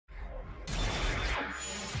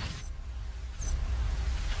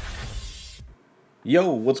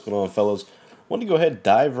Yo, what's going on, fellas? Want to go ahead and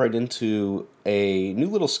dive right into a new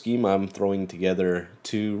little scheme I'm throwing together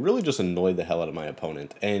to really just annoy the hell out of my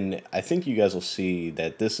opponent. And I think you guys will see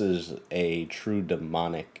that this is a true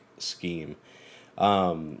demonic scheme.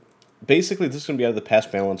 Basically, this is going to be out of the pass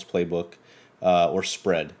balance playbook or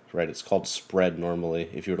spread, right? It's called spread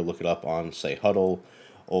normally if you were to look it up on, say, Huddle,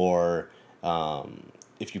 or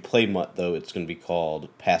if you play Mutt, though, it's going to be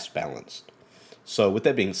called pass balanced. So, with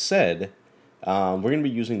that being said, we're going to be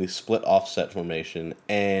using the split offset formation,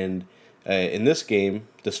 and in this game,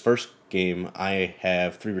 this first game, I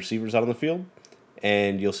have three receivers out on the field,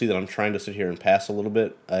 and you'll see that I'm trying to sit here and pass a little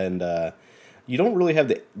bit, and you don't really have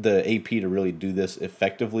the AP to really do this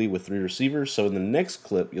effectively with three receivers. So in the next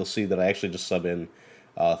clip, you'll see that I actually just sub in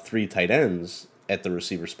three tight ends at the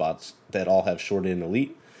receiver spots that all have short end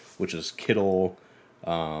elite, which is Kittle,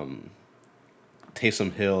 Taysom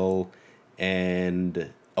Hill,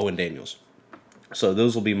 and Owen Daniels. So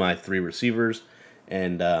those will be my three receivers.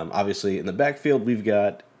 And obviously in the backfield, we've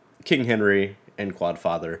got King Henry and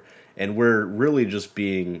Quadfather. And we're really just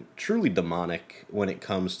being truly demonic when it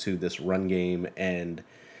comes to this run game. And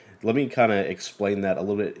let me kind of explain that a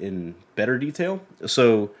little bit in better detail.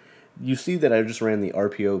 So you see that I just ran the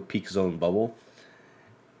RPO peak zone bubble.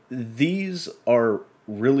 These are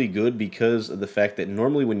really good because of the fact that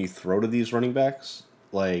normally when you throw to these running backs,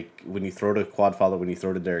 like when you throw to Quadfather, when you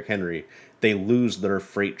throw to Derrick Henry, they lose their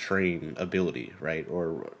freight train ability, right?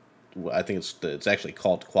 Or I think it's actually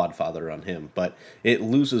called Quadfather on him, but it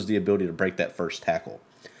loses the ability to break that first tackle.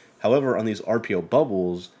 However, on these RPO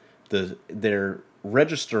bubbles, they're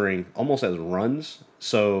registering almost as runs.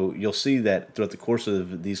 So you'll see that throughout the course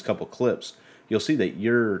of these couple clips, you'll see that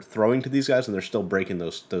you're throwing to these guys and they're still breaking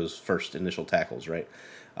those first initial tackles, right?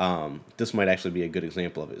 This might actually be a good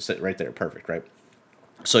example of it. Sit right there, perfect, right?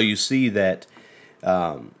 So you see that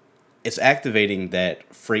it's activating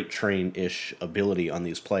that freight train-ish ability on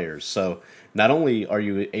these players. So not only are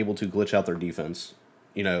you able to glitch out their defense,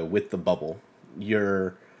 with the bubble,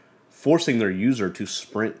 you're forcing their user to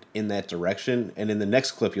sprint in that direction. And in the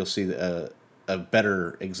next clip, you'll see a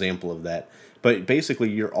better example of that. But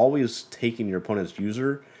basically, you're always taking your opponent's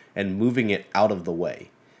user and moving it out of the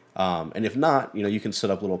way. And if not, you can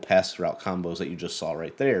set up little pass route combos that you just saw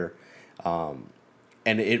right there.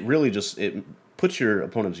 And it really just it puts your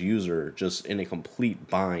opponent's user just in a complete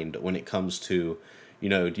bind when it comes to,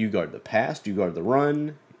 do you guard the pass? Do you guard the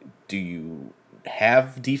run? Do you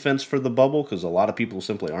have defense for the bubble? Because a lot of people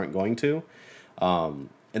simply aren't going to. And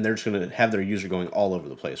they're just going to have their user going all over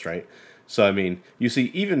the place, right? So, I mean, you see,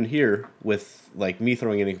 even here with, like, me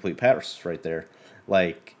throwing an incomplete pass right there,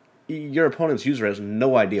 like, your opponent's user has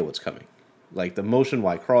no idea what's coming. Like, the motion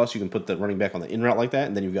Y cross, you can put the running back on the in route like that,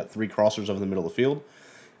 and then you've got three crossers over the middle of the field.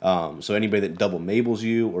 So anybody that double Mabels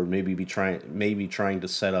you, or maybe trying to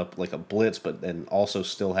set up like a blitz, but then also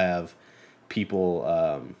still have people,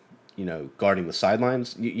 guarding the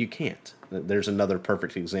sidelines, you can't. There's another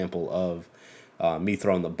perfect example of me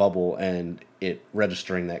throwing the bubble and it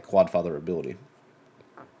registering that Quadfather ability.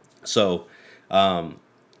 So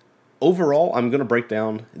overall, I'm going to break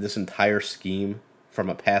down this entire scheme from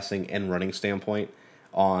a passing and running standpoint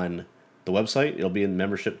on the website. It'll be in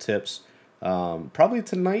membership tips. Probably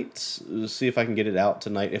tonight. See if I can get it out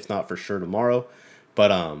tonight. If not, for sure tomorrow.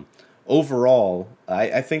 But overall,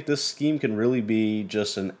 I think this scheme can really be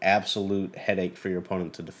just an absolute headache for your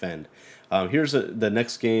opponent to defend. Here's the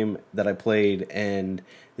next game that I played, and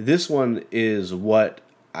this one is what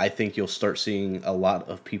I think you'll start seeing a lot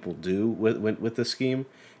of people do with this scheme.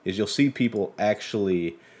 Is you'll see people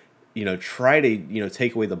actually try to,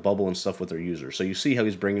 take away the bubble and stuff with their user. So you see how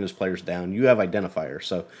he's bringing his players down. You have identifier,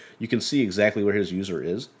 so you can see exactly where his user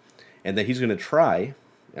is, and that he's going to try,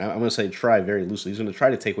 I'm going to say try very loosely, he's going to try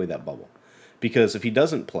to take away that bubble. Because if he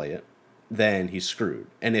doesn't play it, then he's screwed.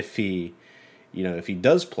 And if he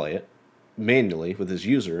does play it manually with his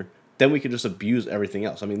user, then we can just abuse everything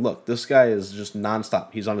else. I mean, look, this guy is just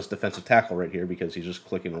nonstop. He's on his defensive tackle right here because he's just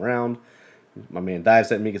clicking around. My man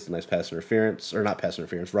dives at me, gets a nice pass interference, or not pass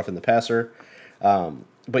interference, roughing the passer.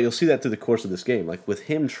 But you'll see that through the course of this game. Like, with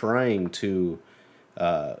him trying to,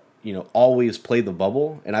 always play the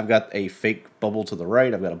bubble, and I've got a fake bubble to the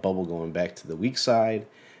right, I've got a bubble going back to the weak side.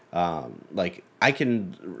 Like, I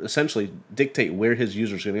can essentially dictate where his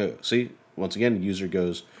user's going to go. See, once again, the user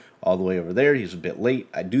goes all the way over there. He's a bit late.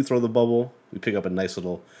 I do throw the bubble. We pick up a nice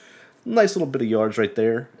little bit of yards right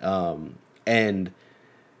there. And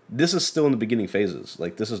this is still in the beginning phases.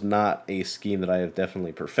 Like, this is not a scheme that I have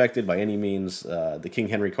definitely perfected by any means. The King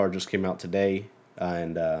Henry card just came out today,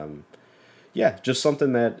 and yeah, just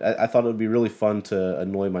something that I thought it would be really fun to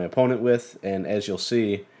annoy my opponent with. And as you'll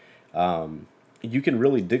see, you can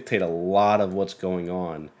really dictate a lot of what's going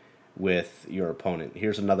on with your opponent.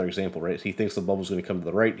 Here's another example, right? He thinks the bubble's going to come to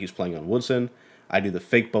the right. He's playing on Woodson. I do the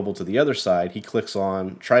fake bubble to the other side. He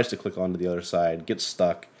tries to click on to the other side, gets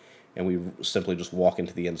stuck, and we simply just walk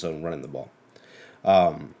into the end zone running the ball.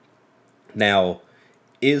 Now,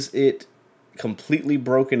 is it completely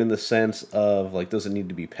broken in the sense of, like, does it need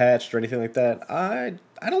to be patched or anything like that? I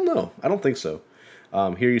don't know. I don't think so.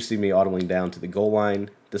 Here you see me audibling down to the goal line.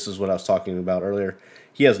 This is what I was talking about earlier.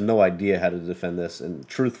 He has no idea how to defend this, and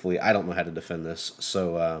truthfully, I don't know how to defend this.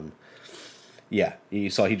 So, yeah, you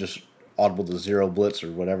saw he just audible to zero blitz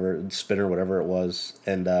or whatever, spinner, whatever it was,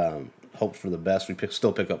 and hoped for the best.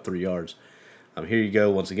 Still pick up 3 yards. Here you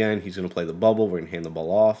go. Once again, he's going to play the bubble. We're going to hand the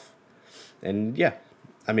ball off. And, yeah,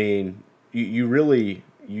 I mean, you really,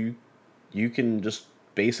 you can just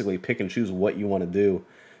basically pick and choose what you want to do,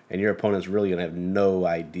 and your opponent's really gonna have no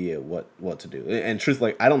idea what to do. And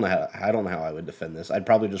truthfully, I don't know how I would defend this. I'd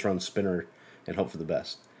probably just run spinner and hope for the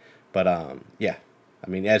best. But yeah, I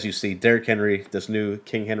mean, as you see, Derrick Henry, this new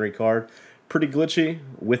King Henry card, pretty glitchy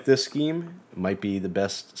with this scheme. Might be the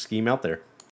best scheme out there.